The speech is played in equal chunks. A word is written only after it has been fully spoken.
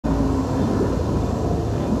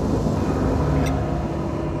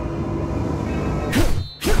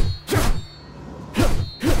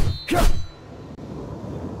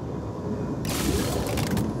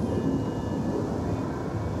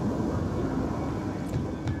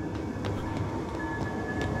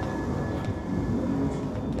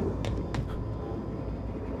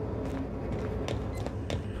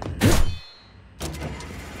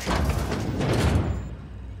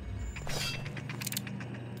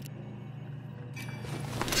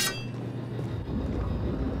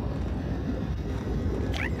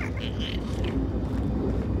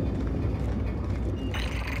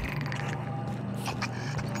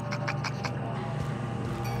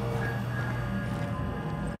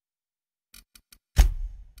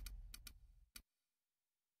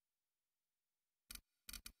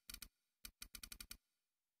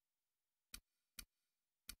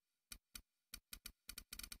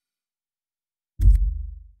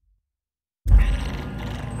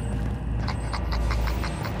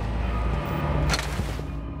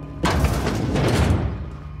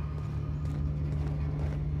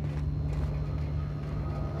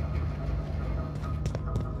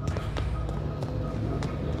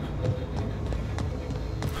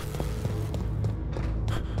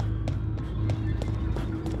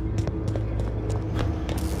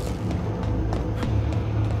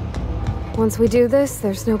Once we do this,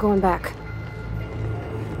 there's no going back.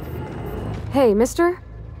 Hey, mister?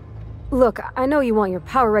 Look, I know you want your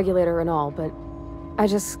power regulator and all, but I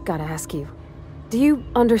just gotta ask you. Do you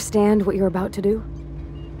understand what you're about to do?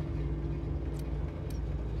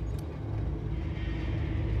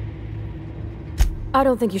 I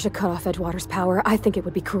don't think you should cut off Edgewater's power. I think it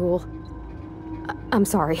would be cruel. I'm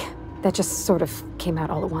sorry. That just sort of came out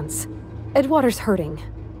all at once. Edgewater's hurting.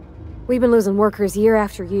 We've been losing workers year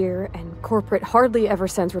after year, and corporate hardly ever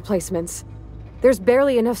sends replacements. There's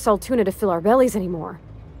barely enough Saltuna to fill our bellies anymore.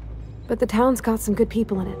 But the town's got some good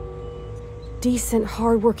people in it. Decent,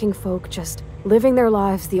 hard-working folk just living their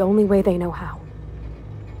lives the only way they know how.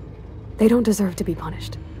 They don't deserve to be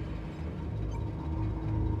punished.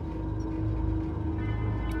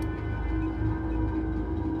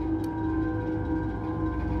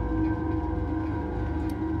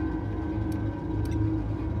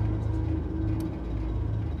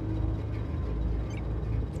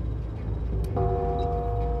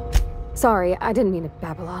 Sorry, I didn't mean to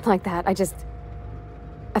babble on like that. I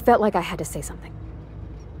felt like I had to say something.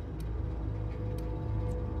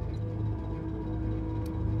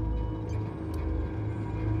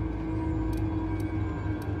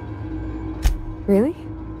 Really?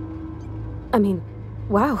 I mean,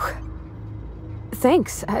 wow.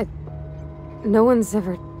 Thanks. No one's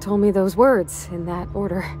ever told me those words in that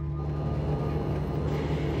order.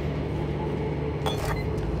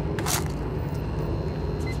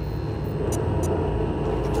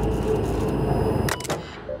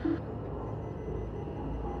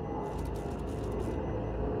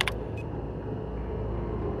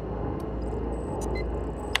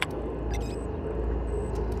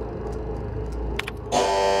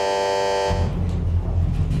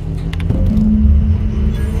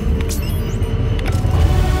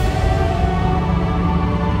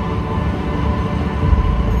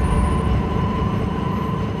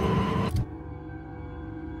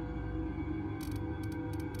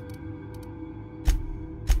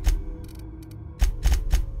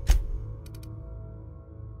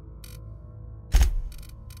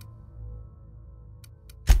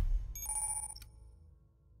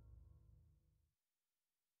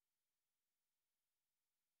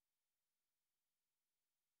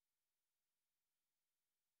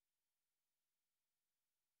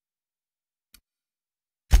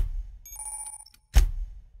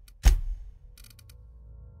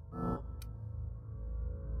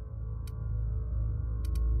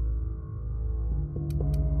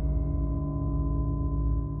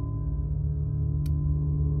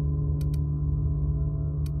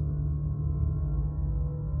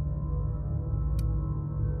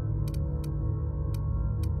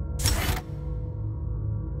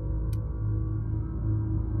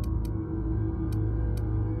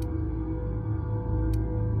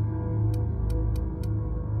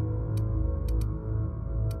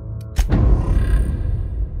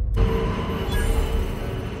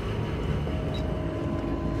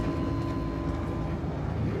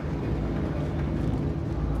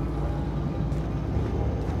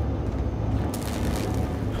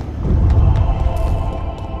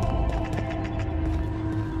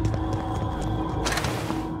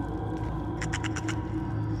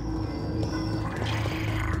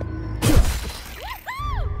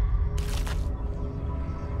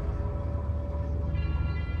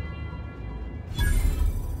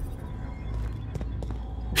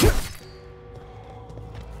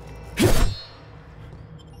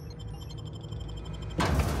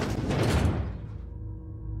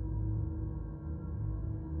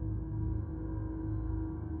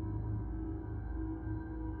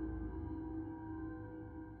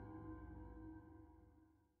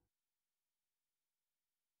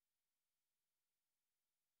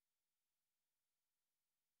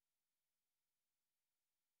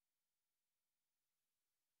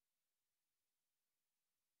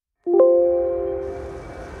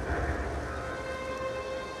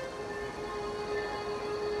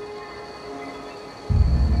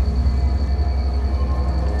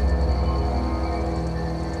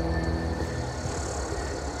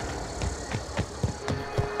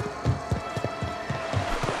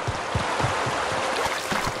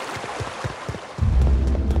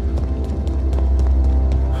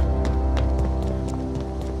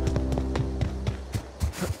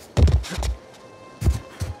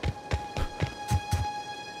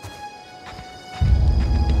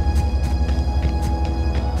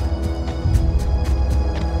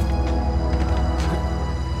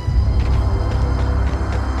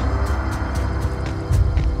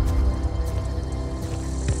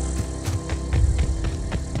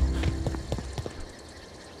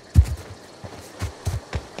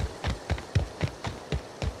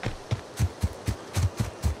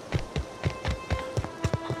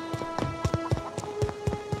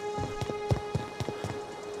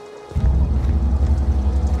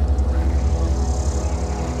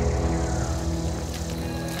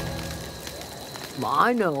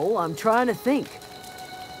 I know, I'm trying to think.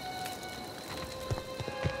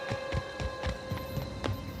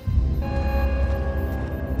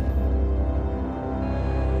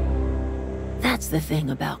 That's the thing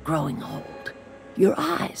about growing old. Your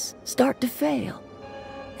eyes start to fail.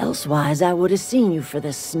 Elsewise, I would have seen you for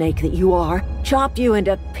the snake that you are, chopped you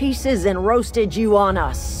into pieces and roasted you on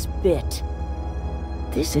a spit.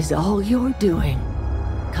 This is all you're doing.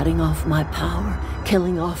 Cutting off my power,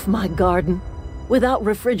 killing off my garden. Without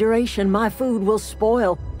refrigeration, my food will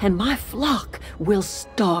spoil, and my flock will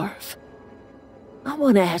starve. I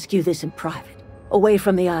want to ask you this in private, away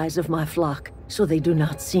from the eyes of my flock, so they do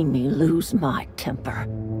not see me lose my temper.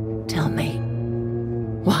 Tell me,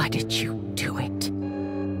 why did you do it?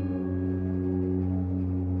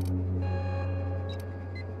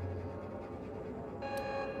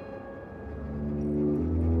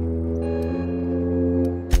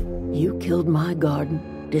 You killed my garden,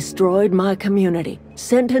 destroyed my community,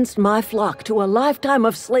 sentenced my flock to a lifetime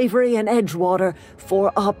of slavery in Edgewater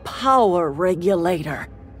for a power regulator.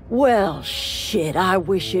 Well, shit, I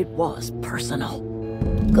wish it was personal.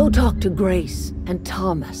 Go talk to Grace and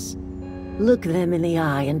Thomas. Look them in the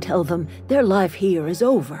eye and tell them their life here is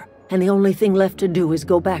over, and the only thing left to do is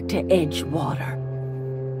go back to Edgewater.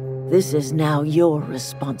 This is now your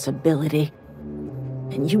responsibility.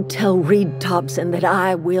 And you tell Reed Thompson that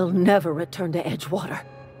I will never return to Edgewater.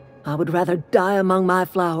 I would rather die among my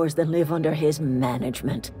flowers than live under his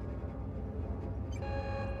management.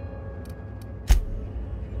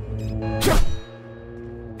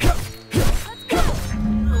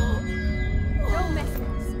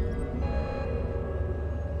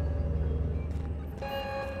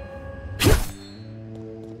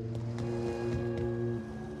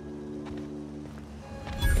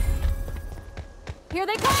 Here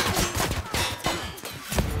they come!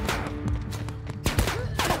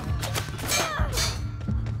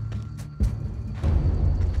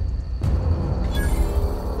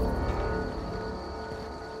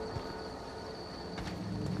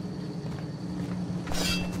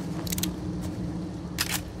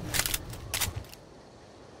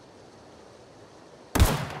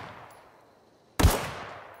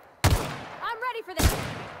 I'm ready for this!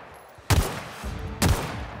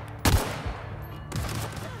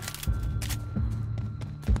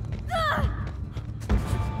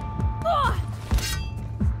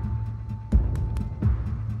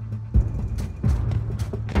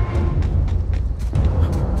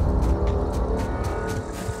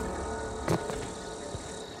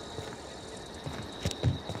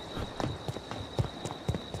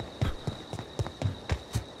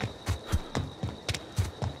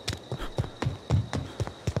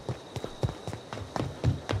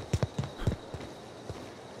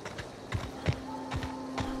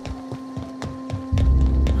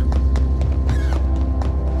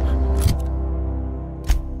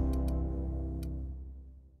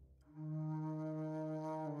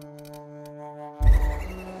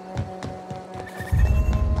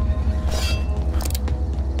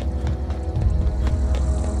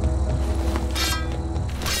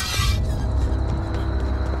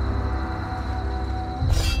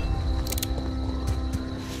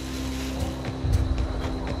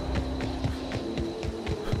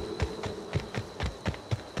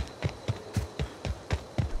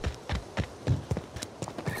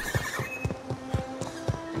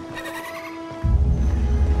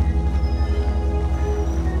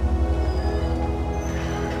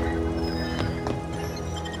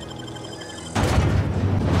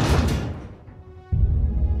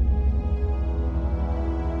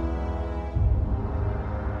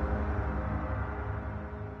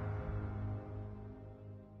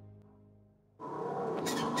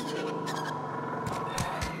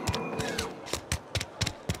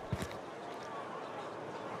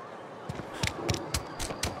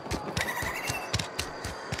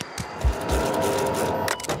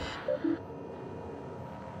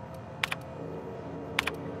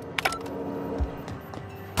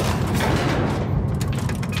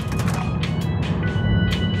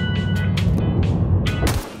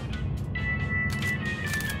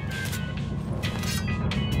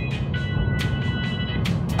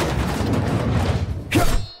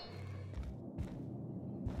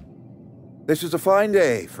 This is a fine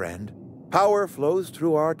day, friend. Power flows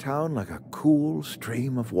through our town like a cool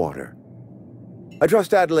stream of water. I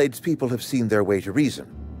trust Adelaide's people have seen their way to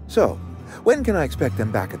reason. So, when can I expect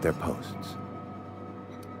them back at their posts?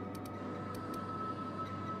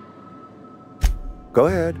 Go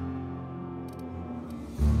ahead.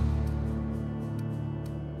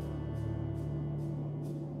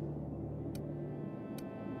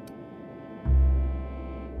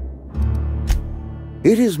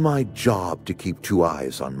 It is my job to keep two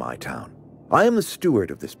eyes on my town. I am the steward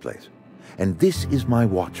of this place, and this is my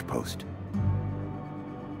watch post.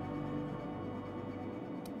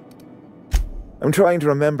 I'm trying to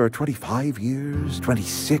remember 25 years,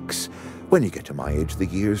 26. When you get to my age, the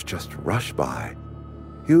years just rush by.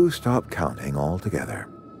 You stop counting altogether.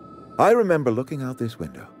 I remember looking out this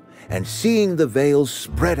window and seeing the veils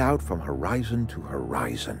spread out from horizon to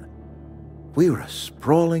horizon. We were a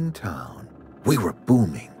sprawling town. We were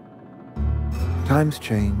booming. Times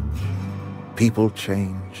change, people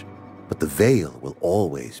change, but the veil will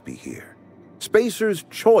always be here. Spacer's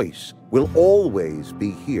choice will always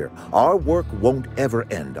be here. Our work won't ever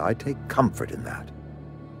end. I take comfort in that.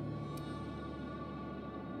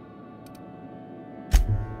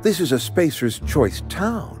 This is a Spacer's Choice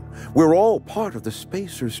town. We're all part of the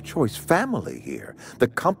Spacer's Choice family here. The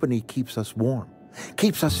company keeps us warm,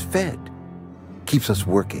 keeps us fed, keeps us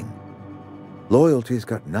working. Loyalty's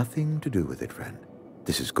got nothing to do with it, friend.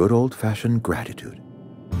 This is good old-fashioned gratitude.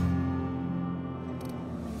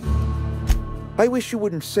 I wish you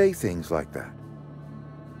wouldn't say things like that.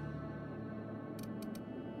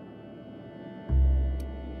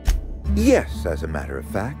 Yes, as a matter of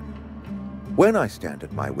fact. When I stand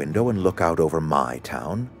at my window and look out over my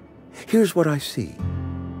town, here's what I see.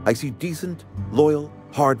 I see decent, loyal,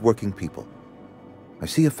 hard-working people. I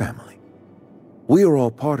see a family. We are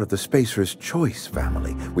all part of the Spacer's Choice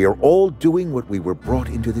family. We are all doing what we were brought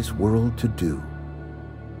into this world to do.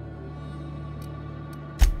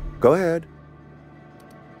 Go ahead.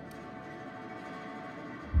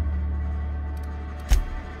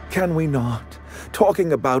 Can we not?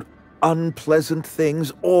 Talking about unpleasant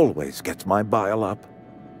things always gets my bile up.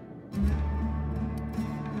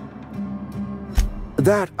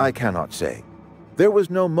 That I cannot say. There was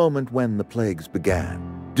no moment when the plagues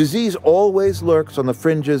began. Disease always lurks on the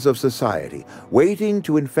fringes of society, waiting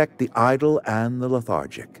to infect the idle and the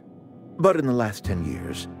lethargic. But in the last 10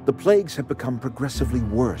 years, the plagues have become progressively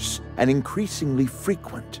worse and increasingly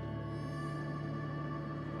frequent.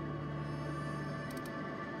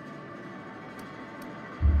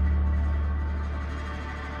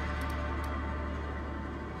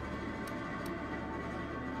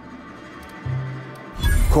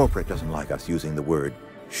 Corporate doesn't like us using the word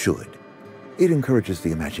should. It encourages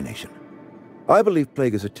the imagination. I believe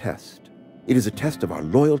plague is a test. It is a test of our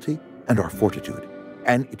loyalty and our fortitude,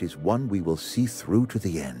 and it is one we will see through to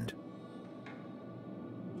the end.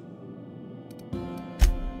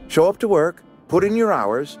 Show up to work, put in your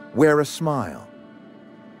hours, wear a smile.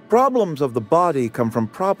 Problems of the body come from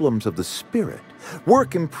problems of the spirit.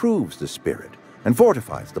 Work improves the spirit and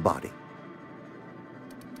fortifies the body.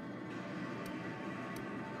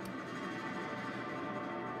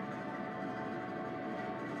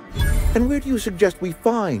 And where do you suggest we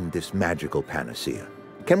find this magical panacea?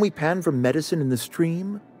 Can we pan for medicine in the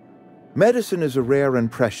stream? Medicine is a rare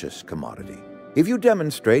and precious commodity. If you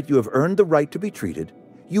demonstrate you have earned the right to be treated,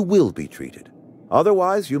 you will be treated.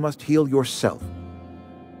 Otherwise, you must heal yourself.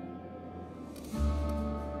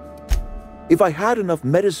 If I had enough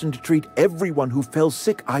medicine to treat everyone who fell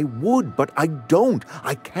sick, I would, but I don't.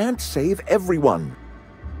 I can't save everyone.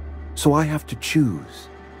 So I have to choose.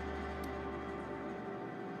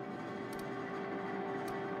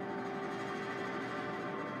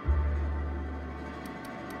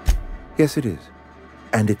 Yes, it is.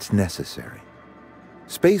 And it's necessary.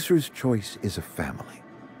 Spacer's Choice is a family,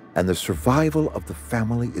 and the survival of the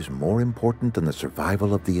family is more important than the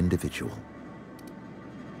survival of the individual.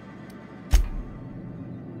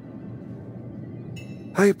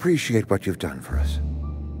 I appreciate what you've done for us.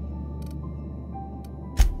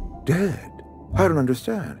 Dead? I don't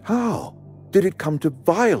understand. How? Did it come to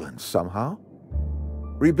violence somehow?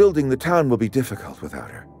 Rebuilding the town will be difficult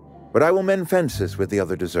without her, but I will mend fences with the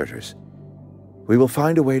other deserters. We will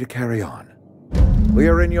find a way to carry on. We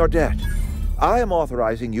are in your debt. I am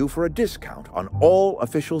authorizing you for a discount on all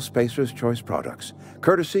official Spacer's Choice products,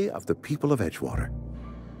 courtesy of the people of Edgewater.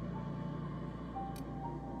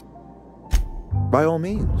 By all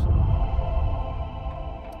means.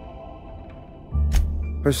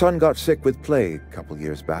 Her son got sick with plague a couple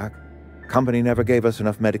years back. Company never gave us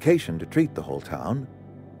enough medication to treat the whole town.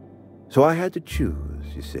 So I had to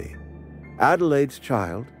choose, you see. Adelaide's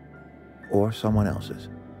child or someone else's.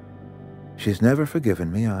 She's never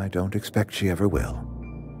forgiven me. I don't expect she ever will.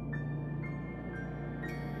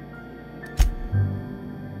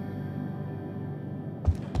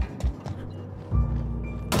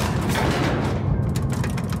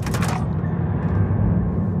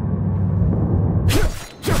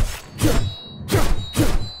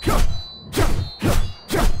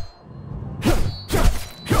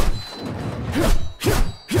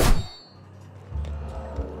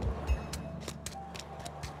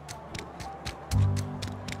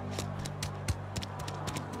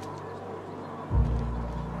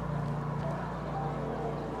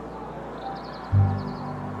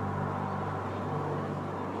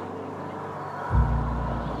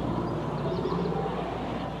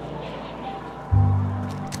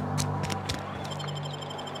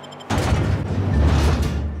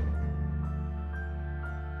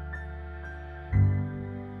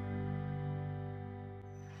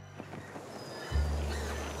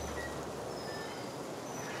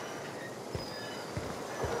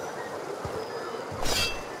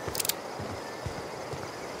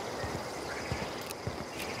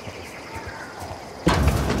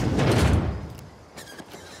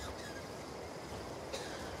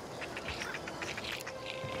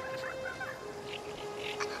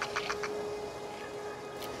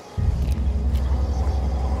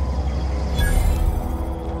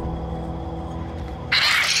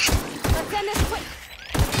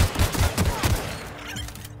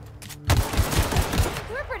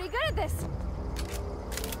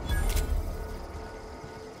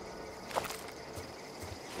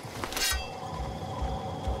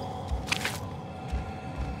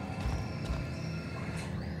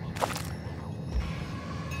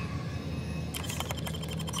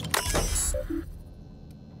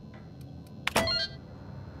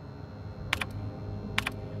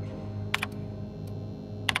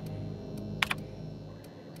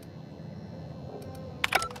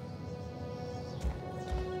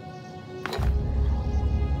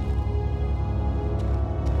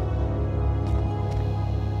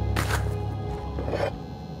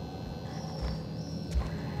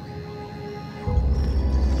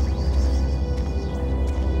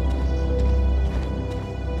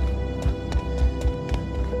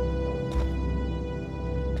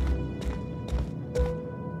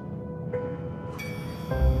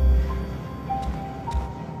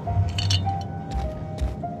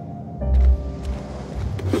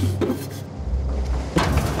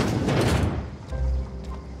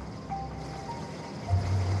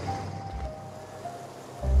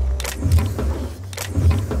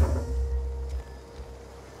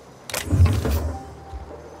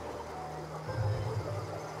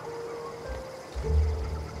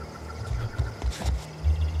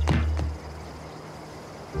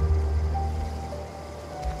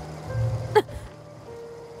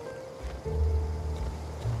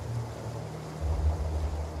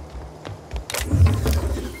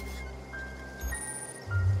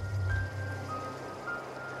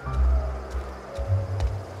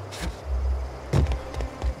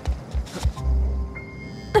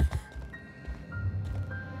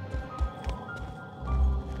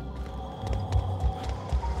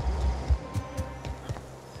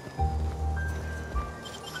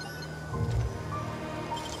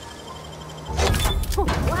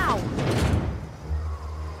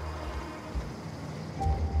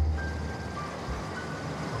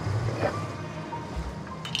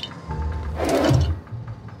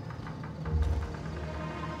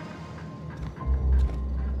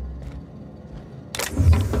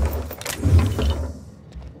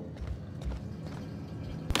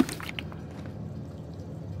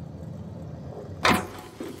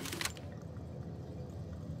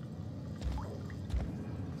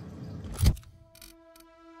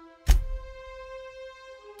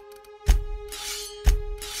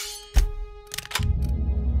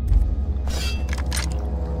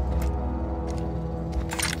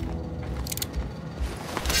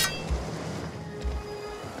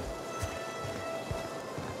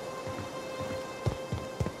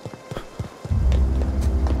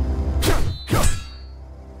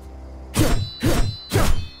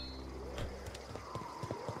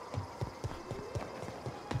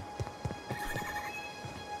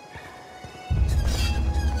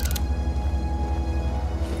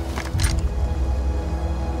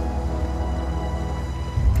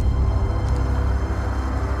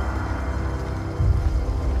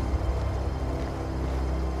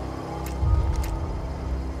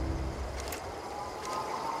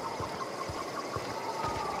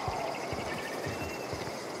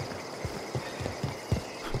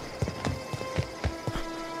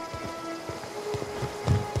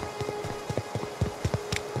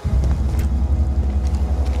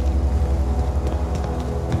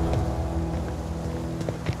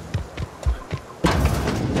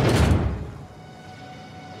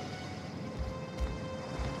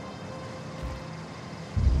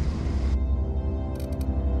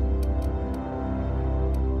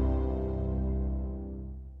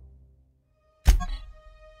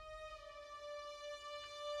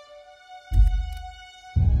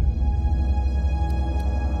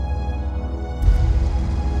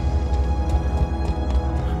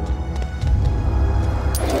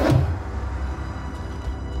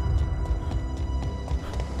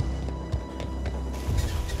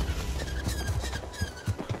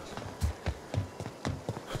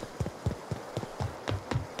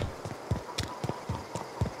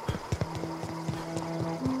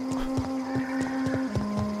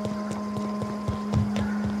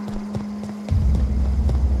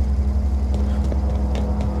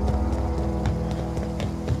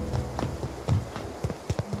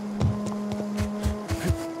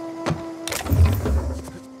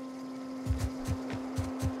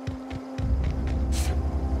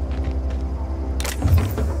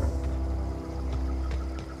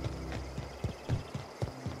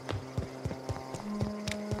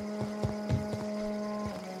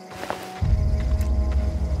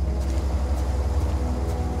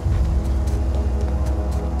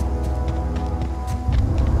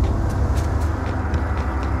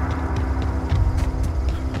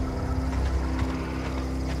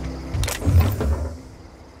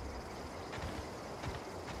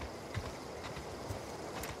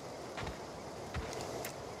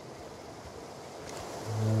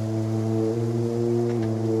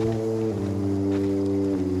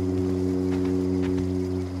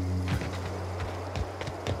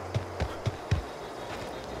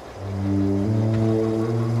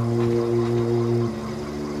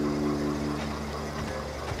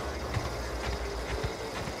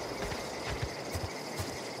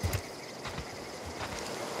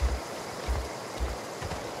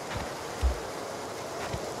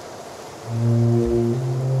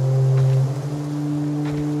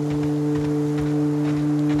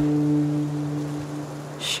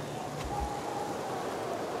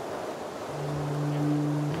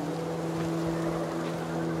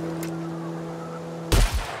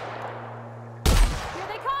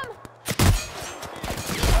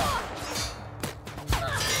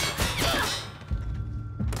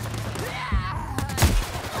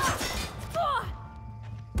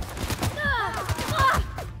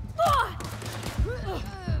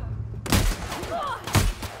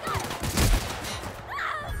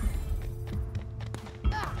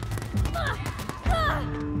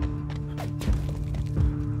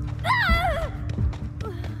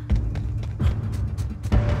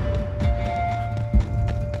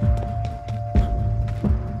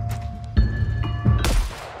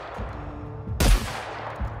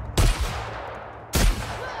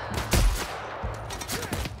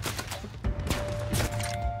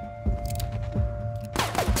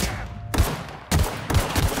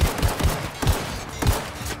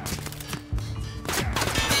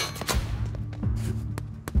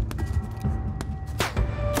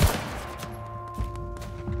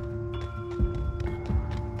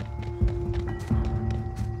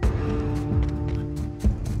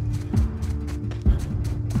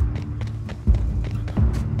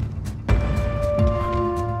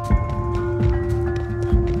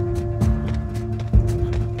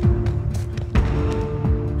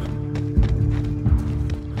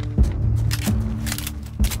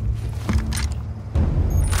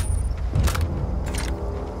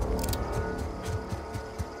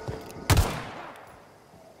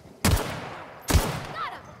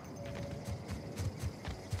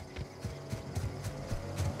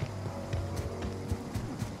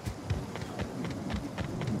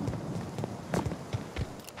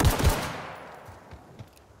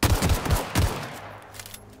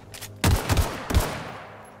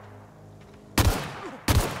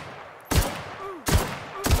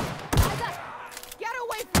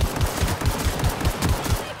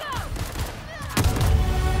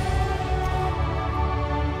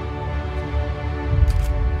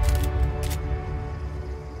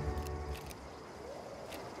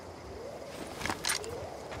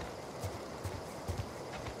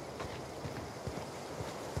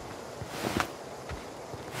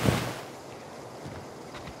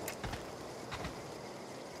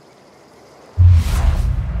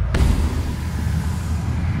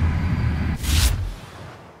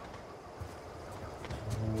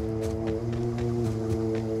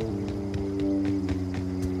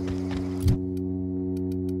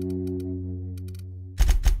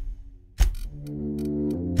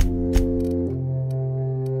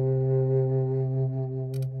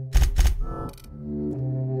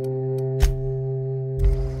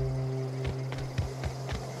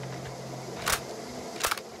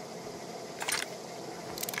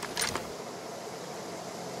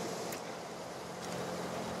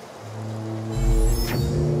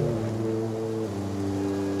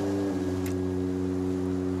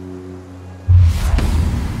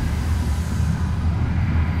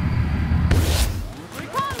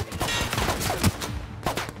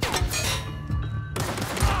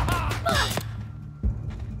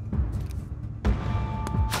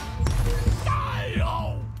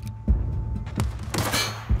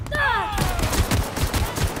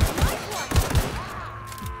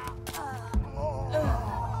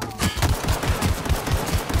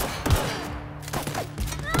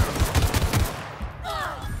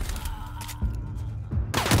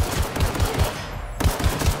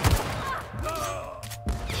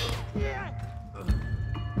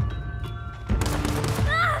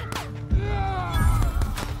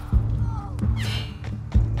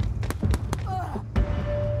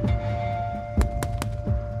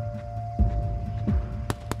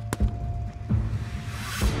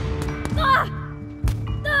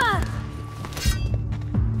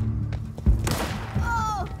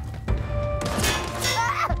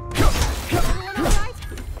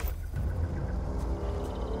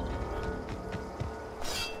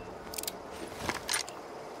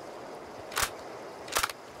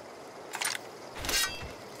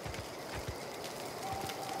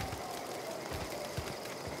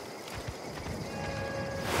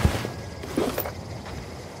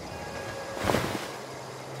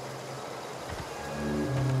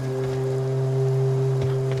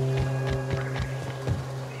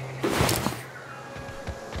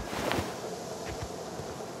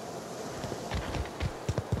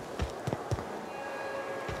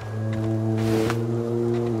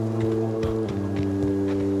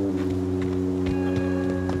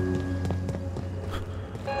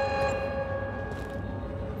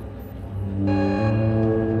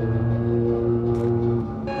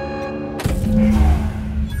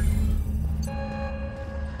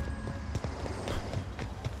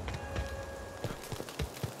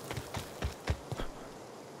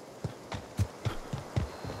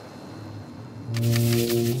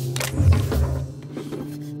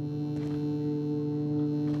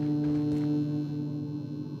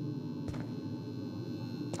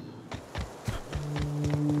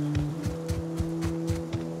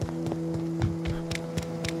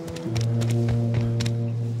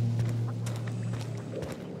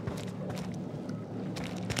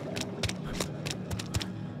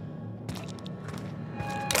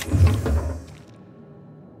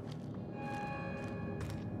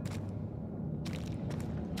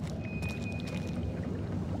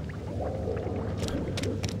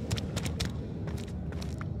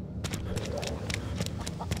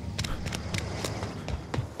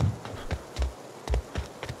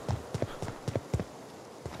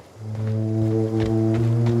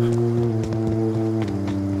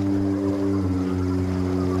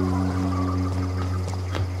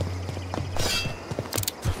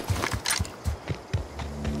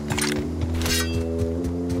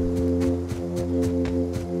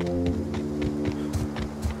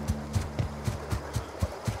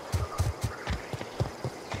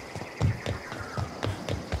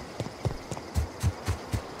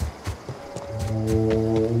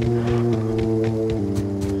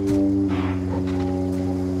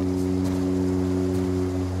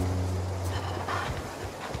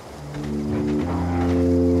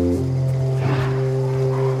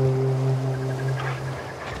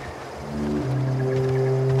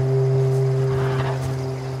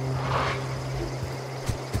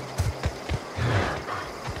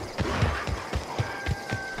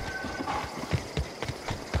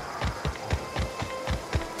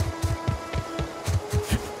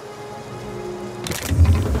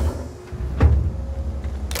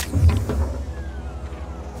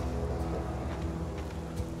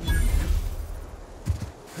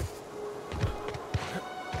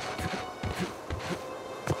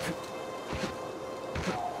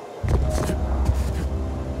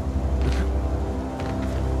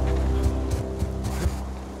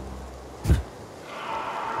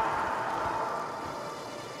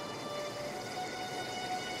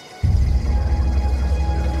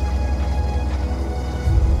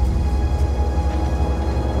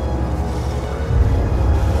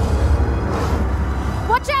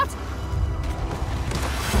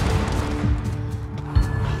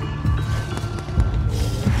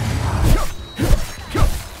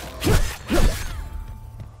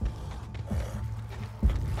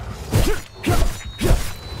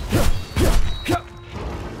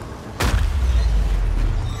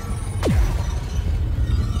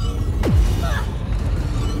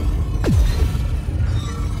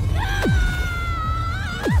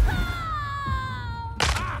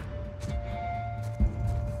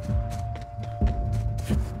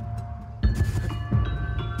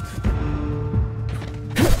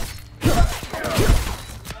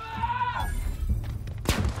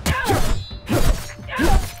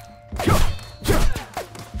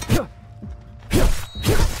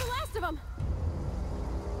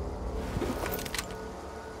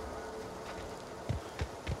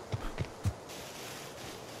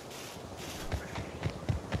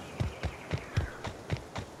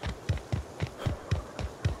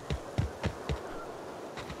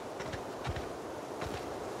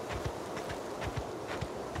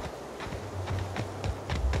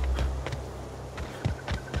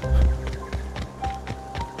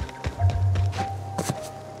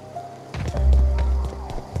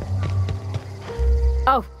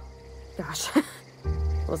 Oh, gosh.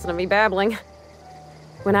 Listen to me babbling.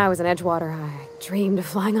 When I was in Edgewater, I dreamed of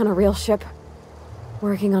flying on a real ship,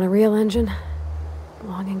 working on a real engine,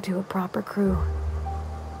 belonging to a proper crew.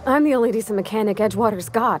 I'm the only decent mechanic Edgewater's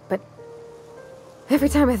got, but every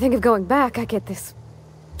time I think of going back, I get this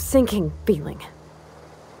sinking feeling.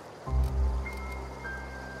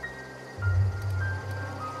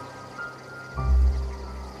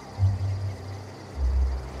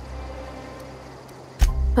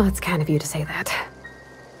 Well, it's kind of you to say that.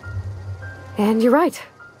 And you're right.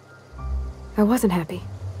 I wasn't happy.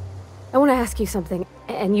 I want to ask you something,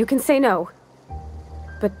 and you can say no.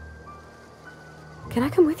 But can I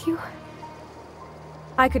come with you?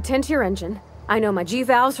 I could tend to your engine. I know my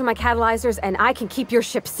G-valves for my catalyzers, and I can keep your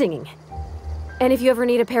ship singing. And if you ever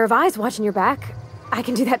need a pair of eyes watching your back, I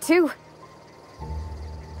can do that too.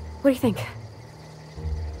 What do you think?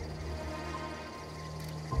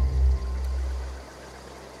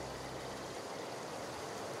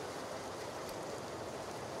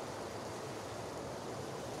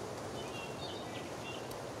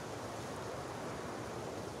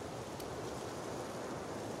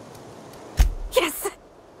 Yes!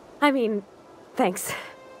 I mean, thanks.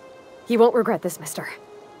 You won't regret this, mister.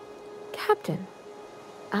 Captain.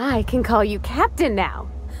 I can call you Captain now.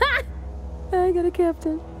 Ha! I got a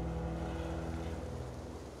captain.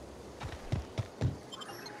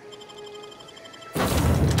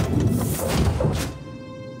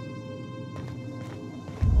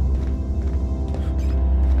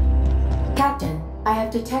 Captain, I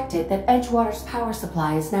have detected that Edgewater's power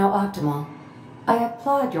supply is now optimal. I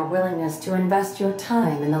applaud your willingness to invest your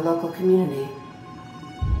time in the local community.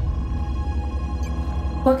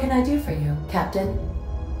 What can I do for you, Captain?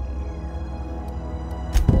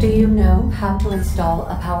 Do you know how to install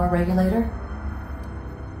a power regulator?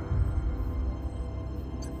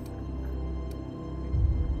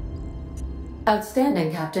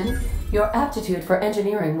 Outstanding, Captain. Your aptitude for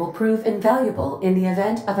engineering will prove invaluable in the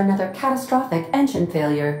event of another catastrophic engine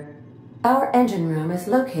failure. Our engine room is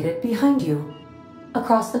located behind you.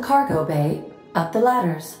 Across the cargo bay, up the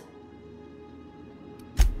ladders.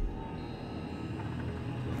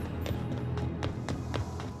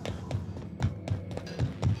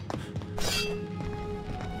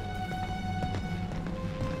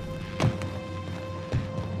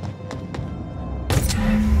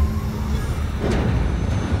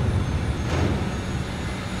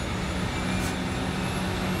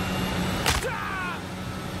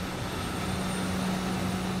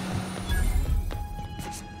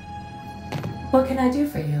 What can I do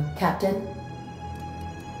for you, Captain?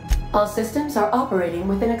 All systems are operating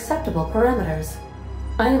within acceptable parameters.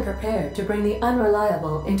 I am prepared to bring the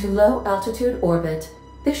unreliable into low-altitude orbit.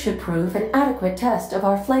 This should prove an adequate test of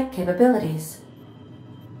our flight capabilities.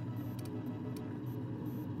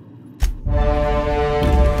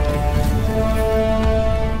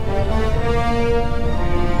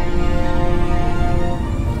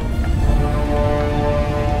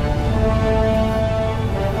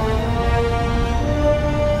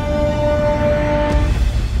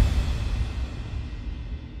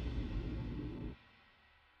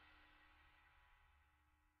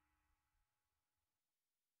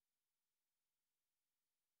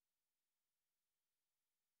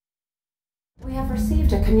 We have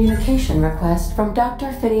received a communication request from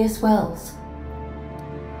Dr. Phineas Wells.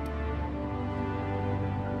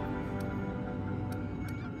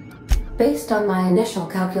 Based on my initial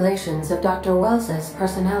calculations of Dr. Wells's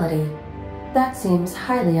personality, that seems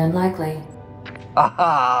highly unlikely.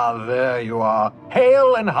 Aha, there you are,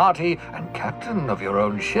 hale and hearty, and captain of your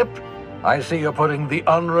own ship. I see you're putting the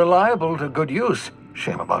unreliable to good use.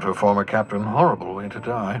 Shame about her former captain, horrible way to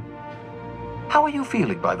die. How are you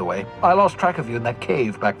feeling, by the way? I lost track of you in that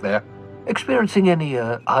cave back there. Experiencing any,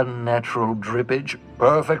 unnatural drippage?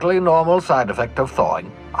 Perfectly normal side effect of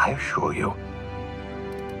thawing, I assure you.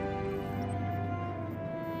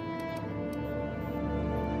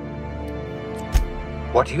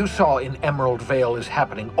 What you saw in Emerald Vale is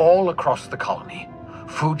happening all across the colony.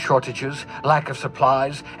 Food shortages, lack of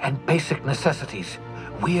supplies, and basic necessities.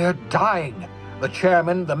 We're dying. The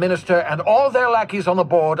chairman, the minister, and all their lackeys on the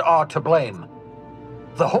board are to blame.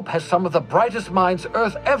 The Hope has some of the brightest minds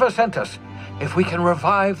Earth ever sent us. If we can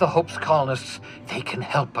revive the Hope's colonists, they can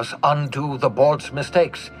help us undo the board's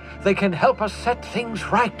mistakes. They can help us set things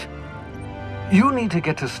right. You need to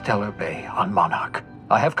get to Stellar Bay on Monarch.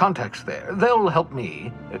 I have contacts there. They'll help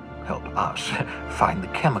me, help us, find the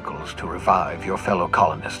chemicals to revive your fellow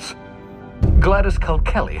colonists. Gladys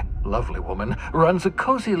Kelly, lovely woman, runs a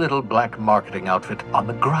cozy little black marketing outfit on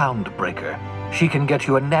the Groundbreaker. She can get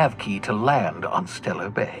you a nav key to land on Stellar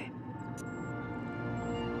Bay.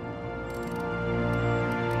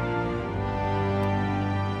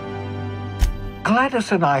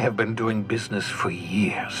 Gladys and I have been doing business for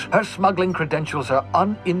years. Her smuggling credentials are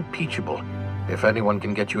unimpeachable. If anyone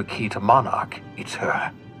can get you a key to Monarch, it's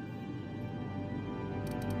her.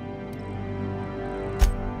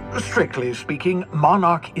 Strictly speaking,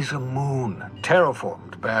 Monarch is a moon,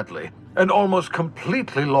 terraformed badly, and almost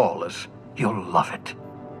completely lawless. You'll love it.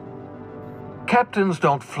 Captains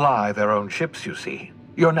don't fly their own ships, you see.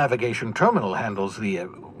 Your navigation terminal handles the,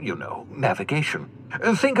 navigation.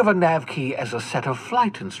 Think of a nav key as a set of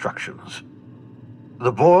flight instructions.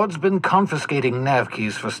 The board's been confiscating nav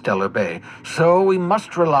keys for Stellar Bay, so we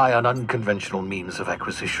must rely on unconventional means of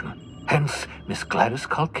acquisition. Hence, Miss Gladys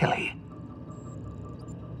Kelly.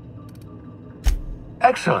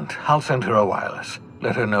 Excellent. I'll send her a wireless.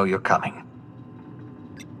 Let her know you're coming.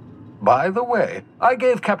 By the way, I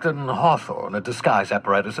gave Captain Hawthorne a disguise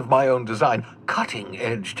apparatus of my own design,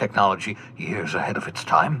 cutting-edge technology, years ahead of its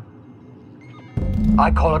time. I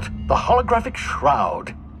call it the Holographic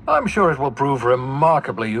Shroud. I'm sure it will prove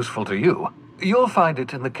remarkably useful to you. You'll find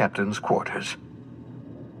it in the captain's quarters.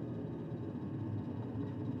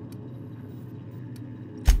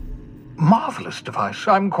 Marvelous device.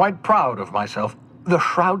 I'm quite proud of myself. The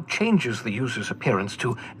shroud changes the user's appearance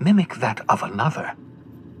to mimic that of another.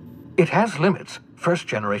 It has limits,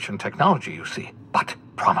 first-generation technology, you see, but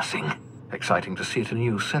promising. Exciting to see it in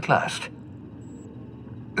use at last.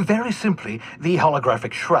 Very simply, the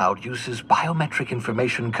holographic shroud uses biometric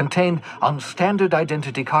information contained on standard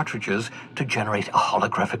identity cartridges to generate a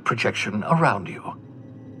holographic projection around you.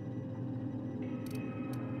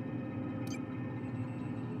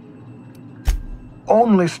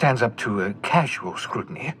 Only stands up to a casual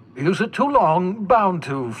scrutiny. Use it too long, bound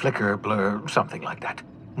to flicker, blur, something like that.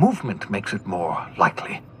 Movement makes it more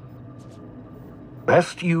likely.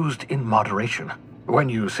 Best used in moderation. When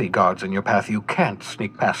you see guards in your path you can't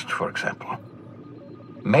sneak past, for example.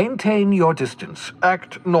 Maintain your distance.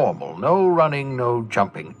 Act normal. No running, no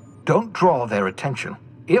jumping. Don't draw their attention.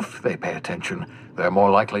 If they pay attention, they're more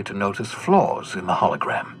likely to notice flaws in the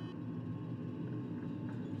hologram.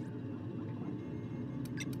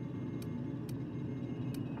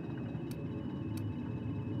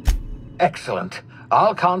 Excellent.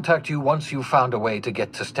 I'll contact you once you've found a way to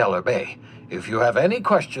get to Stellar Bay. If you have any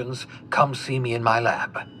questions, come see me in my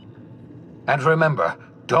lab. And remember,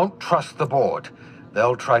 don't trust the board.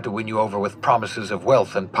 They'll try to win you over with promises of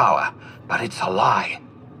wealth and power, but it's a lie.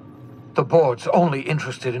 The board's only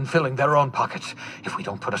interested in filling their own pockets. If we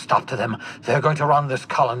don't put a stop to them, they're going to run this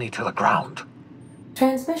colony to the ground.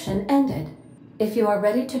 Transmission ended. If you are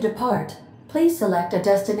ready to depart, please select a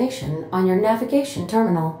destination on your navigation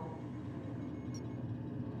terminal.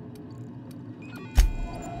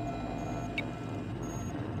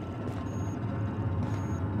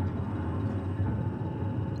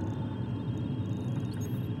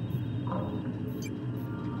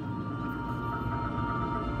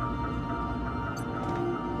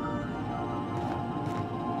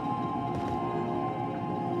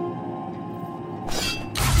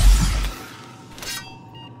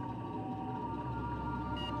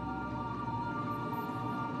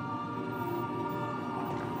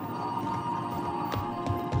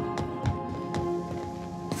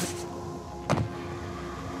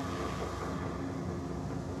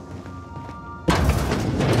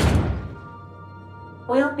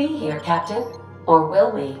 We'll be here, Captain. Or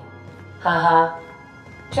will we? Haha.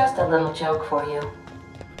 Just a little joke for you.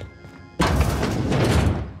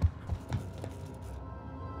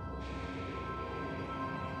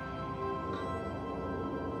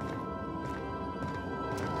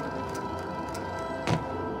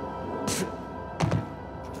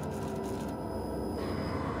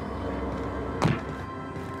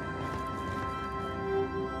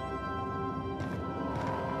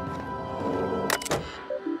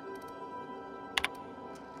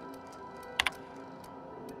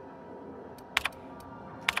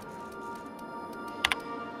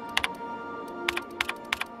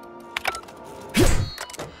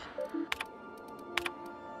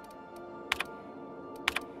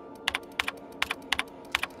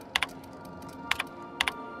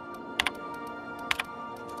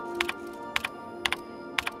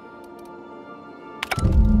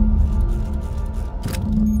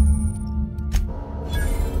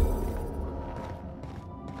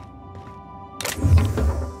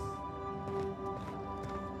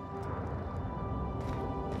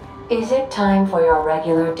 Is it time for your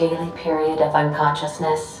regular daily period of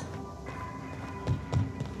unconsciousness?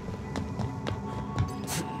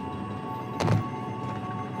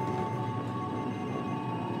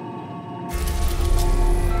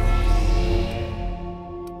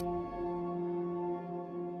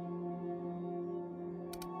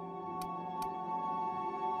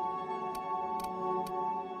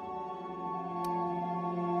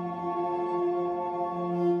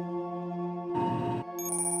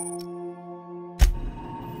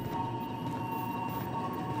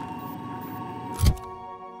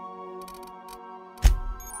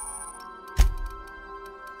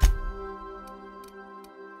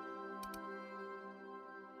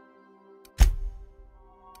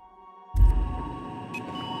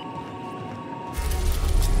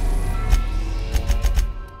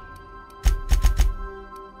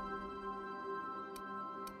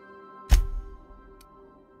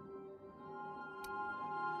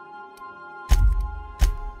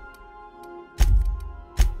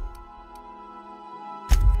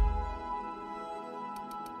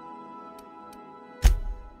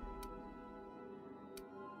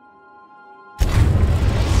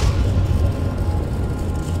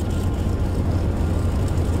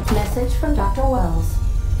 Message from Dr. Wells.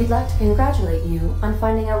 He'd like to congratulate you on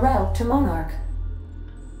finding a route to Monarch.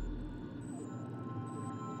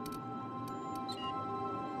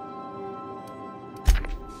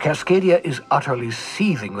 Cascadia is utterly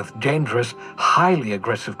seething with dangerous, highly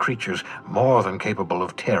aggressive creatures more than capable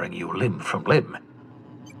of tearing you limb from limb.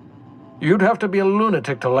 You'd have to be a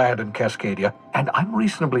lunatic to land in Cascadia, and I'm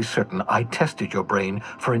reasonably certain I tested your brain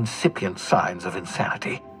for incipient signs of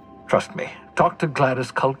insanity. Trust me, talk to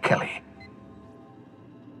Gladys Culkelly.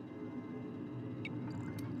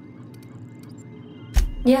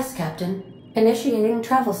 Yes, Captain. Initiating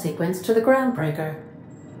travel sequence to the Groundbreaker.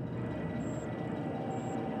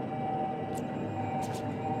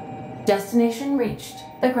 Destination reached.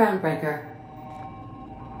 The Groundbreaker.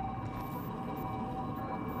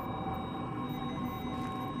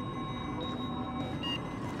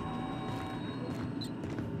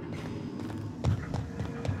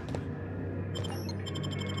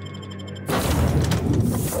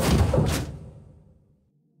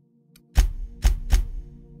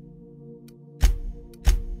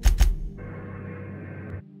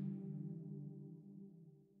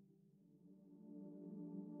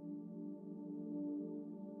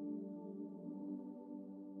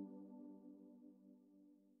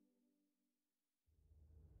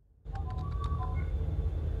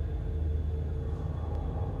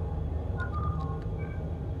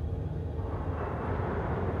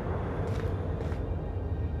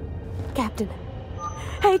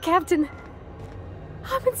 Hey, Captain.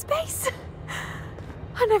 I'm in space.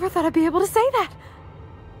 I never thought I'd be able to say that.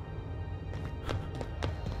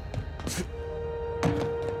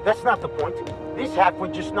 That's not the point. This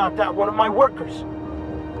halfwit just knocked out one of my workers.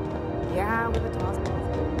 Yeah, with a toss.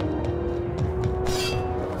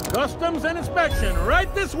 Customs and inspection,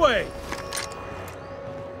 right this way!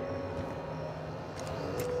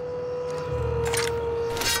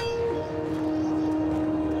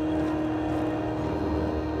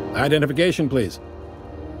 Identification, please.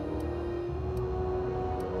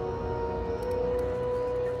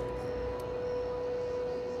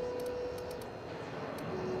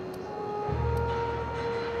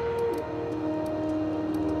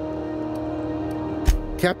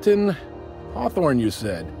 Captain Hawthorne, you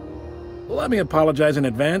said. Let me apologize in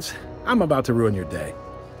advance. I'm about to ruin your day.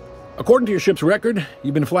 According to your ship's record,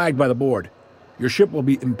 you've been flagged by the board. Your ship will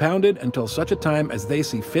be impounded until such a time as they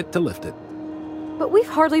see fit to lift it. But we've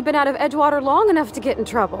hardly been out of Edgewater long enough to get in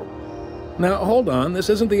trouble. Now, hold on.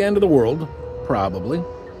 This isn't the end of the world. Probably.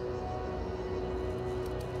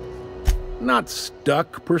 Not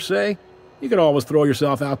stuck, per se. You could always throw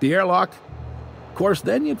yourself out the airlock. Of course,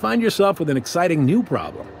 then you'd find yourself with an exciting new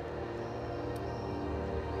problem.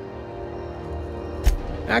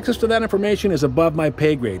 Access to that information is above my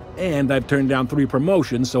pay grade, and I've turned down 3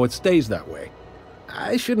 promotions, so it stays that way.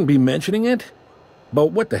 I shouldn't be mentioning it,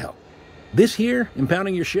 but what the hell? This here,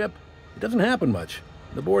 impounding your ship, it doesn't happen much.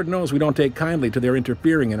 The board knows we don't take kindly to their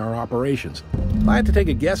interfering in our operations. If I had to take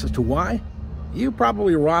a guess as to why, you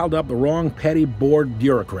probably riled up the wrong petty board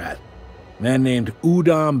bureaucrat, a man named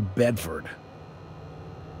Udom Bedford.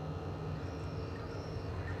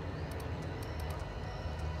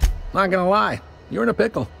 Not gonna lie, you're in a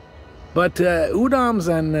pickle. But Udom's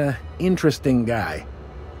an interesting guy.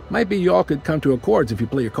 Might be y'all could come to accords if you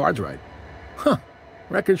play your cards right. Huh.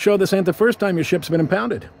 Records show this ain't the first time your ship's been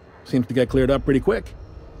impounded. Seems to get cleared up pretty quick.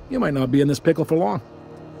 You might not be in this pickle for long.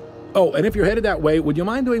 Oh, and if you're headed that way, would you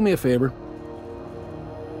mind doing me a favor?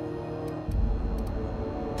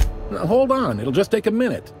 Now, hold on, it'll just take a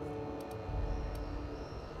minute.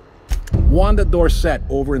 Wanda Dorset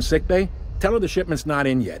over in sickbay. Tell her the shipment's not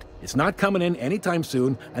in yet. It's not coming in anytime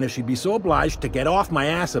soon, and if she'd be so obliged to get off my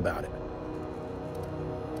ass about it.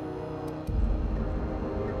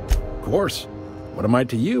 Of course. What am I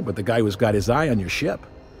to you but the guy who's got his eye on your ship?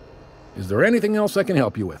 Is there anything else I can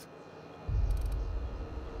help you with?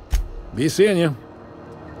 Be seeing you.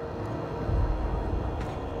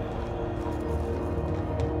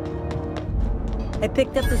 I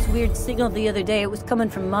picked up this weird signal the other day. It was coming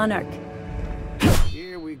from Monarch.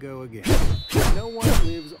 Here we go again. No one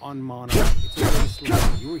lives on Monarch. It's a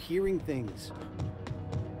wasteland. You're hearing things.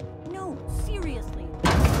 No, seriously.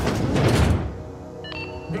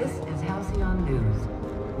 This is Halcyon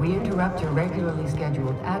News. We interrupt your regularly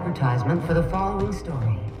scheduled advertisement for the following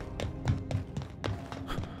story.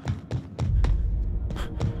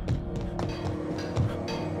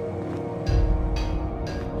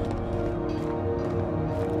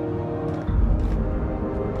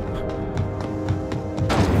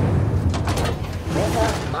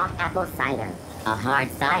 Apple cider. A hard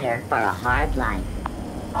cider for a hard life.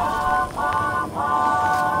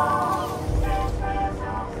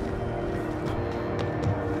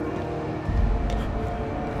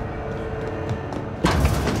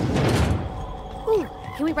 Ooh,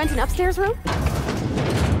 can we rent an upstairs room?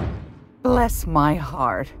 Bless my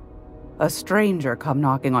heart. A stranger come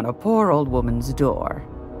knocking on a poor old woman's door.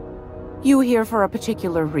 You here for a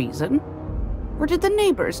particular reason? Or did the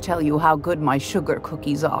neighbors tell you how good my sugar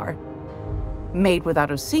cookies are? Made without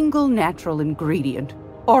a single natural ingredient,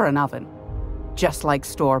 or an oven. Just like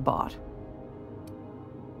store-bought.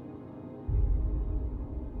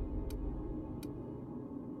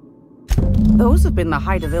 Those have been the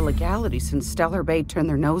height of illegality since Stellar Bay turned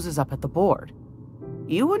their noses up at the board.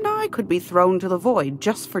 You and I could be thrown to the void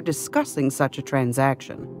just for discussing such a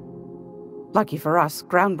transaction. Lucky for us,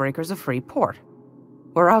 Groundbreaker's a free port.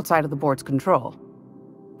 We're outside of the board's control.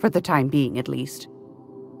 For the time being, at least.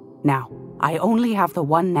 Now, I only have the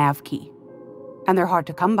one nav key. And they're hard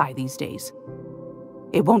to come by these days.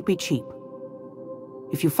 It won't be cheap.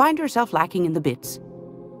 If you find yourself lacking in the bits,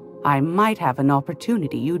 I might have an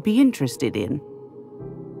opportunity you'd be interested in.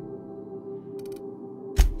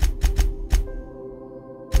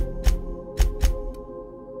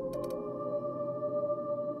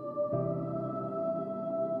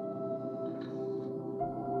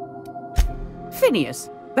 Phineas,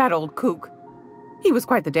 that old kook. He was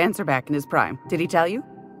quite the dancer back in his prime, did he tell you?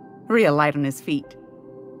 Real light on his feet.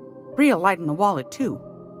 Real light in the wallet, too.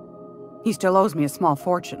 He still owes me a small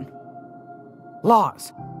fortune.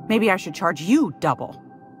 Laws. Maybe I should charge you double.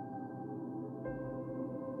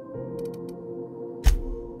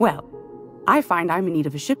 Well, I find I'm in need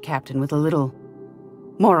of a ship captain with a little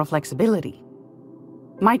moral flexibility.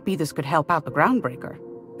 Might be this could help out the groundbreaker,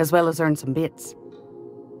 as well as earn some bits.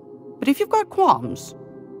 But if you've got qualms...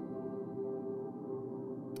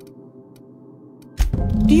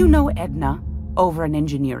 Do you know Edna, over in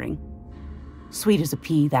engineering? Sweet as a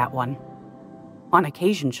pea, that one. On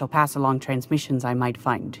occasion, she'll pass along transmissions I might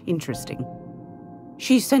find interesting.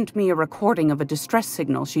 She sent me a recording of a distress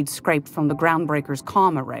signal she'd scraped from the groundbreaker's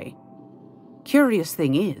comm array. Curious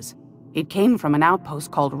thing is, it came from an outpost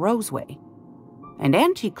called Roseway. And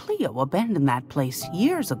Auntie Cleo abandoned that place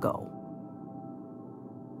years ago.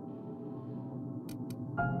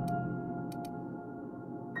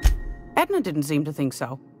 Edna didn't seem to think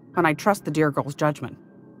so, and I trust the dear girl's judgment.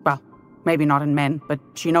 Well, maybe not in men, but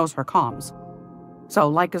she knows her comms. So,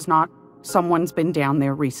 like as not, someone's been down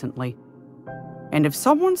there recently. And if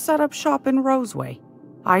someone set up shop in Roseway,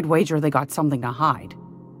 I'd wager they got something to hide.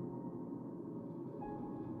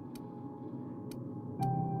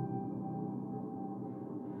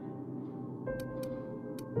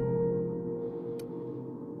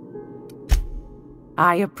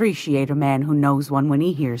 I appreciate a man who knows one when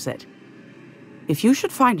he hears it. If you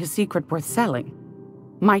should find a secret worth selling,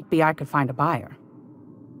 might be I could find a buyer.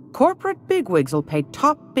 Corporate bigwigs will pay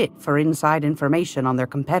top bit for inside information on their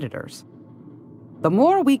competitors. The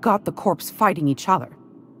more we got the corps fighting each other,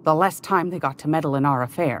 the less time they got to meddle in our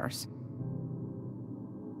affairs.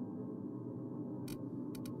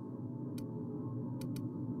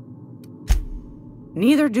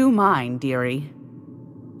 Neither do mine, dearie.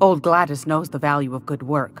 Old Gladys knows the value of good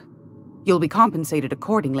work. You'll be compensated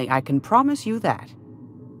accordingly, I can promise you that.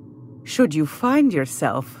 Should you find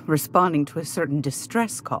yourself responding to a certain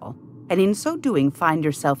distress call, and in so doing find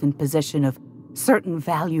yourself in possession of certain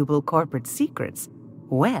valuable corporate secrets,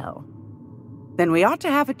 well, then we ought to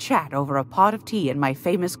have a chat over a pot of tea and my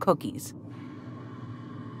famous cookies.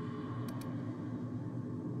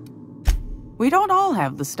 We don't all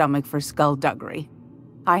have the stomach for skullduggery.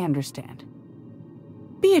 I understand.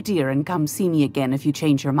 Be a dear and come see me again if you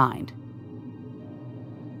change your mind.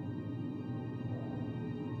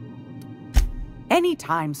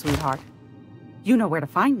 Anytime, sweetheart. You know where to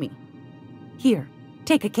find me. Here,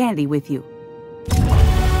 take a candy with you.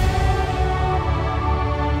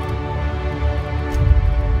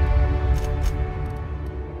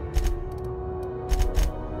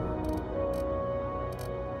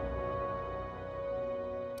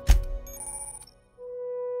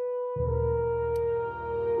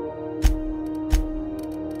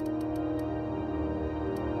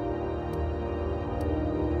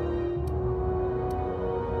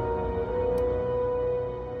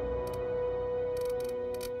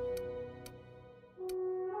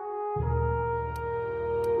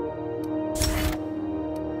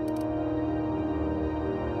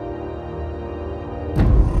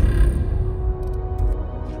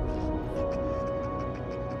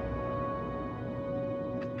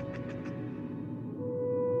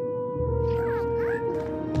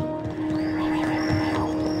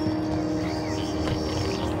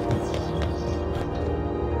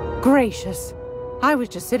 Gracious. I was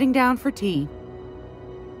just sitting down for tea.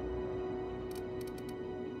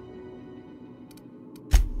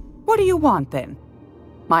 What do you want, then?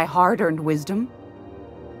 My hard-earned wisdom?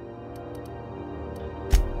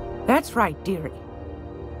 That's right, dearie.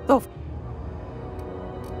 Though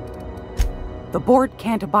the board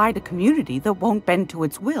can't abide a community that won't bend to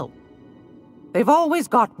its will. They've always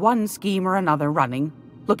got one scheme or another running,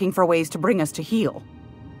 looking for ways to bring us to heel.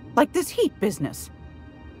 Like this heat business.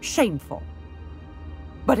 Shameful.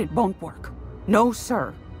 But it won't work. No,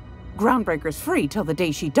 sir. Groundbreaker's free till the day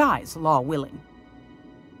she dies, law willing.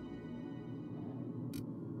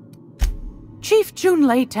 Chief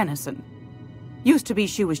Junlei Tennyson. Used to be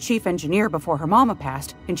she was chief engineer before her mama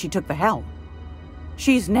passed, and she took the helm.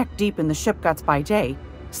 She's neck-deep in the ship guts by day,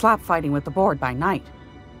 slap-fighting with the board by night.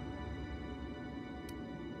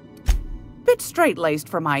 Bit straight-laced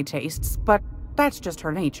for my tastes, but that's just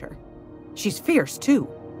her nature. She's fierce, too.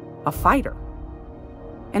 A fighter.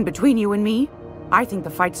 And between you and me, I think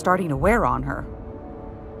the fight's starting to wear on her.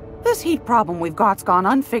 This heat problem we've got's gone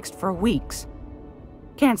unfixed for weeks.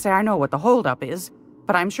 Can't say I know what the holdup is,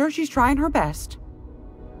 but I'm sure she's trying her best.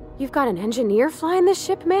 You've got an engineer flying this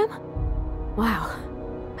ship, ma'am? Wow.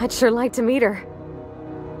 I'd sure like to meet her.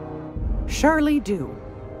 Surely do.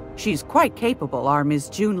 She's quite capable, our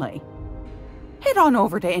Miss Junlei. Head on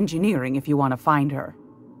over to engineering if you want to find her.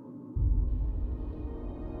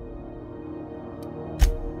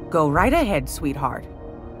 Go right ahead, sweetheart.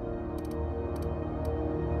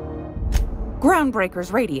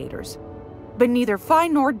 Groundbreaker's radiators. Been neither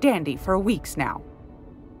fine nor dandy for weeks now.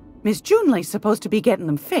 Miss Junlei's supposed to be getting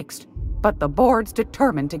them fixed, but the board's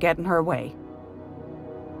determined to get in her way.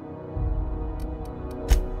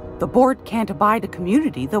 The board can't abide a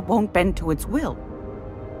community that won't bend to its will.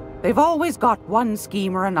 They've always got one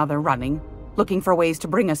scheme or another running, looking for ways to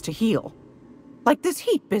bring us to heel. Like this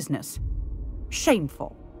heat business.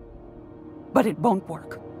 Shameful. But it won't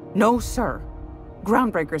work. No, sir.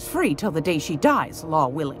 Groundbreaker's free till the day she dies, law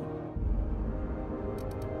willing.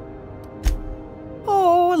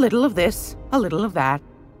 Oh, a little of this, a little of that.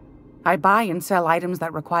 I buy and sell items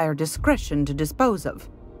that require discretion to dispose of.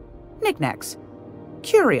 Knickknacks.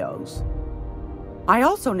 Curios. I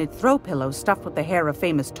also knit throw pillows stuffed with the hair of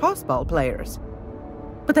famous tossball players.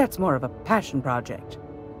 But that's more of a passion project.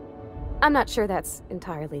 I'm not sure that's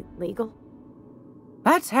entirely legal.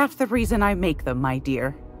 That's half the reason I make them, my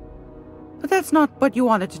dear. But that's not what you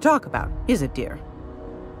wanted to talk about, is it, dear?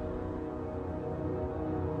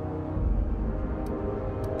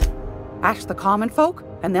 Ask the common folk,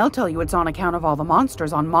 and they'll tell you it's on account of all the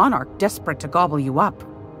monsters on Monarch desperate to gobble you up.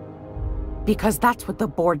 Because that's what the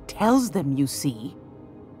board tells them, you see.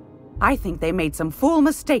 I think they made some fool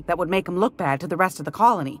mistake that would make them look bad to the rest of the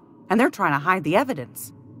colony, and they're trying to hide the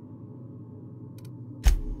evidence.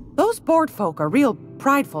 Those board folk are real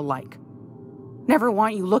prideful-like. Never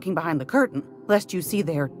want you looking behind the curtain, lest you see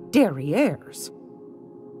their derrieres.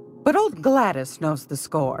 But old Gladys knows the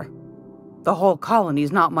score. The whole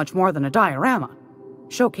colony's not much more than a diorama,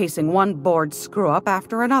 showcasing one board screw-up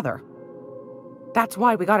after another. That's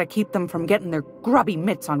why we gotta keep them from getting their grubby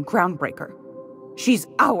mitts on Groundbreaker. She's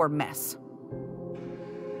our mess.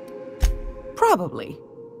 Probably.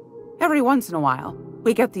 Every once in a while,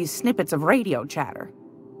 we get these snippets of radio chatter.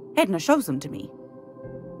 Edna shows them to me.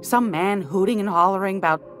 Some man hooting and hollering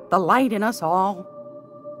about the light in us all.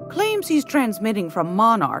 Claims he's transmitting from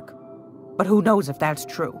Monarch, but who knows if that's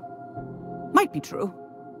true. Might be true.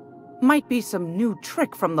 Might be some new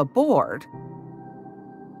trick from the board.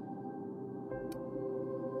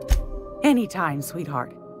 Anytime,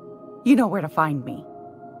 sweetheart. You know where to find me.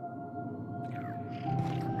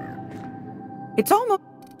 It's almost...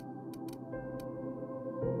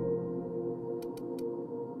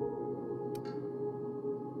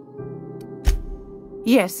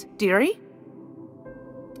 Yes, dearie?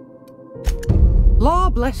 Law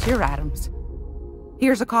bless your atoms.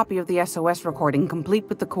 Here's a copy of the SOS recording, complete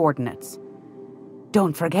with the coordinates.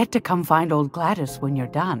 Don't forget to come find old Gladys when you're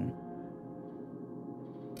done.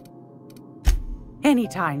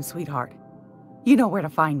 Anytime, sweetheart. You know where to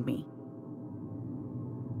find me.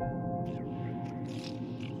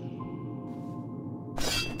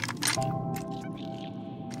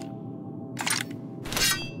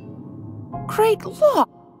 Great law!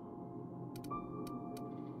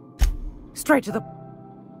 Straight to the...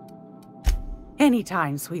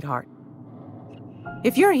 Anytime, sweetheart.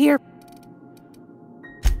 If you're here...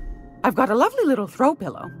 I've got a lovely little throw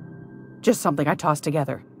pillow. Just something I tossed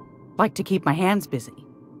together. Like to keep my hands busy.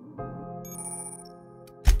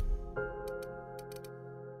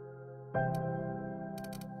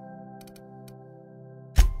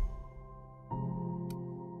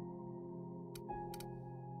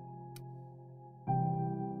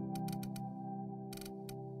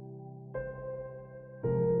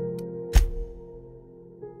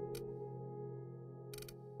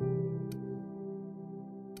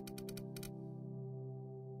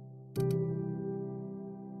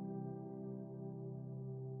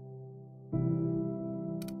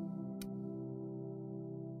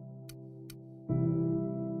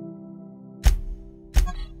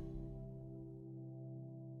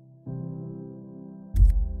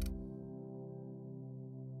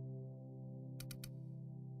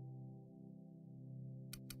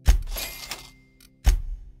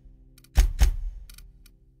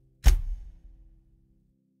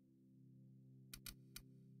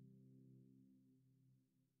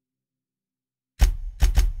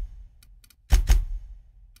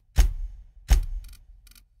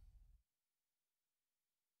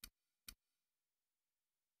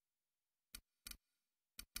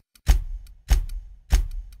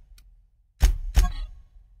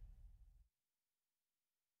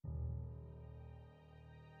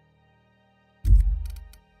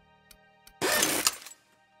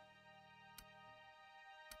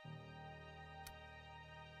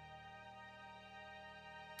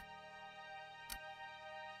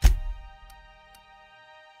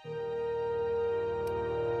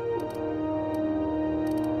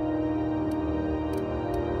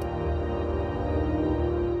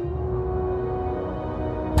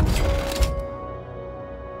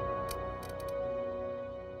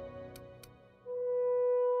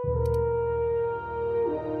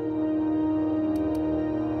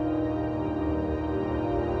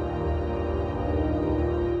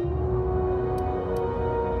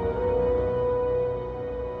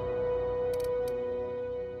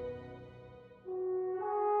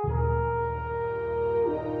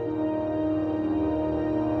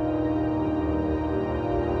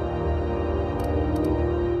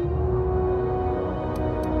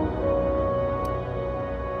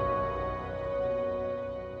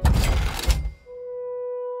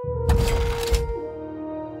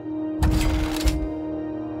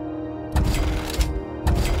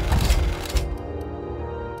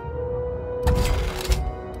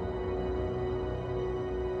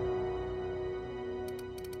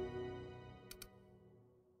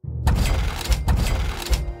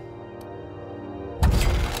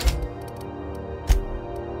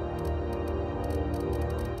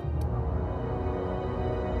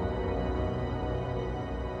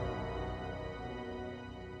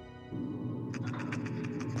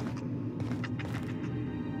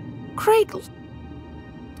 Cradle.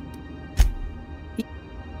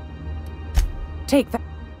 Take that.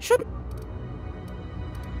 Shouldn't.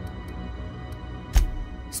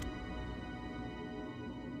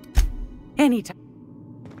 Anytime.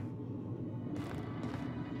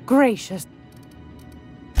 Gracious.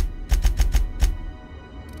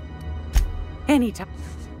 Anytime.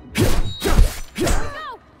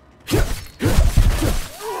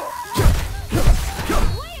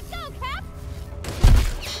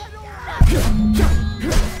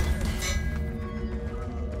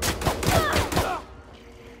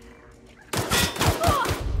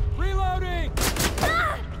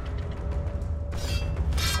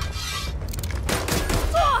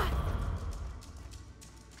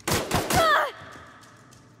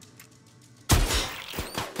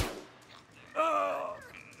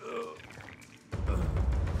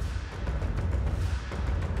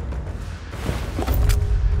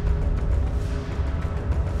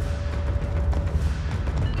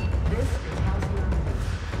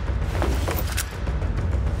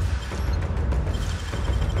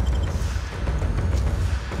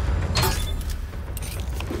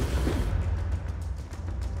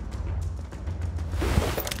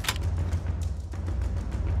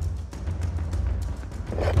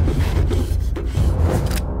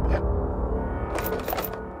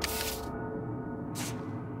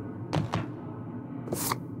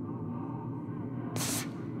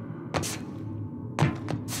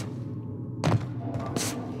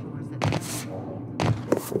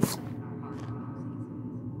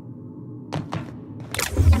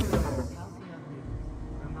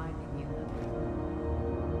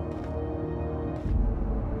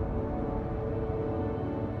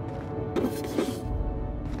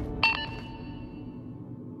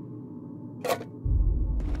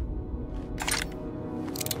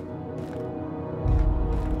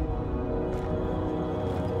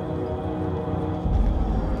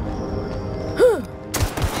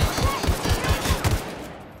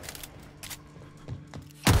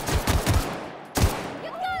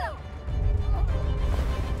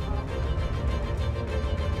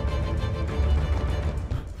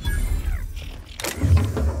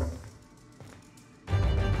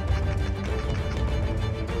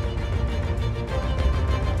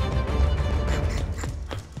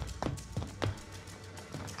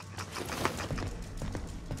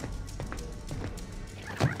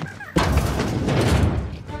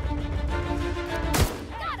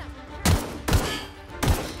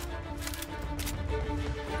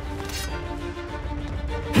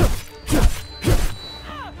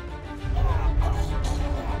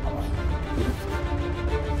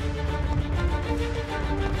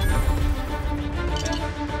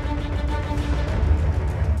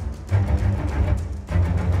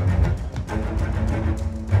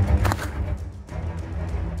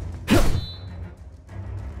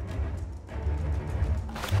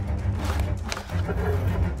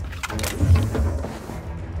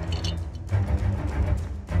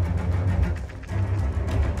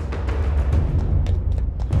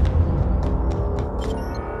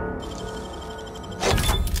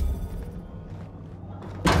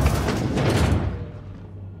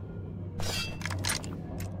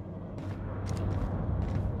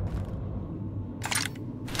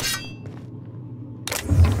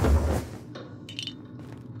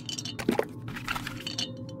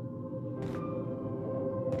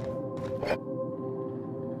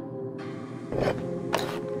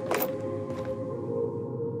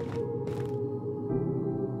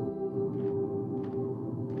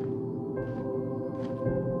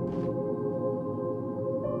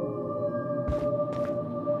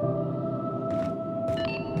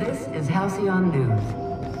 This is Halcyon News.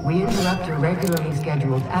 We interrupt your regularly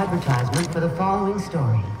scheduled advertisement for the following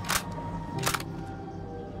story.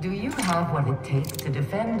 Do you have what it takes to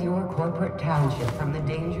defend your corporate township from the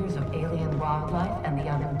dangers of alien wildlife and the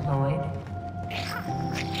unemployed?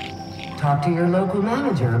 Talk to your local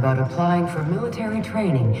manager about applying for military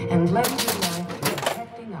training and lending your life to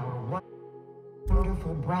protecting our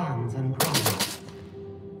wonderful brands and products.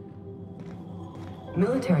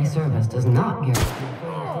 Military service does not guarantee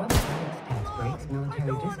employee growth rates, tax breaks,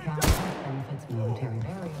 military discounts, health benefits, military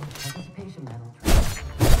burials, participation medal.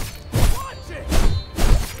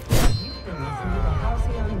 You've been listening to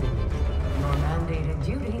Halcyon News, your mandated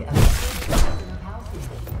duty as a citizen of Halcyon.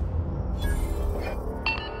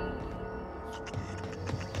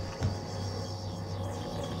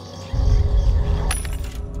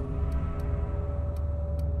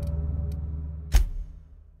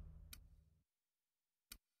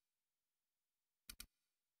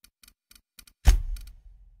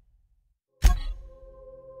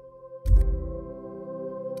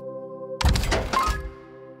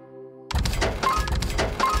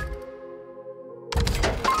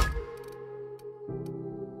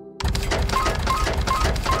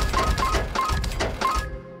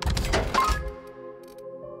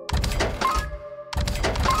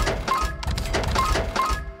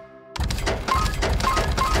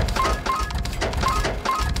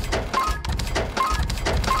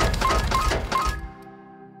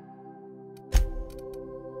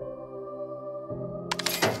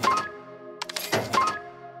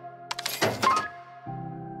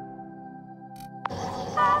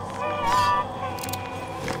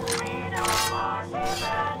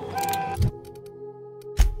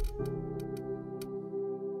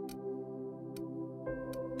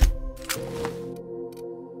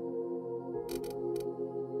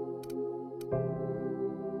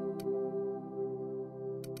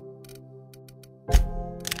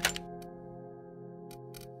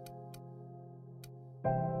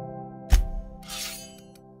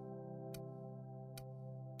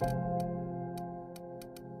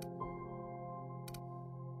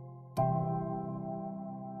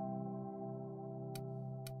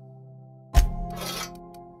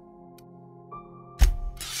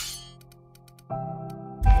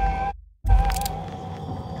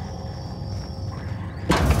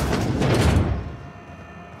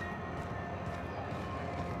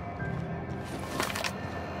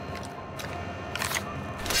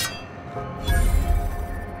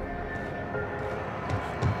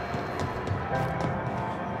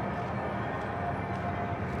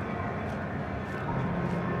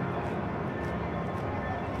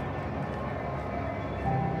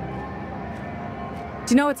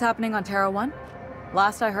 Do you know what's happening on Terra 1?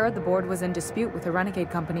 Last I heard, the board was in dispute with the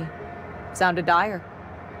Renegade Company. Sounded dire.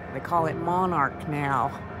 They call it Monarch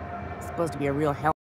now. It's supposed to be a real hell.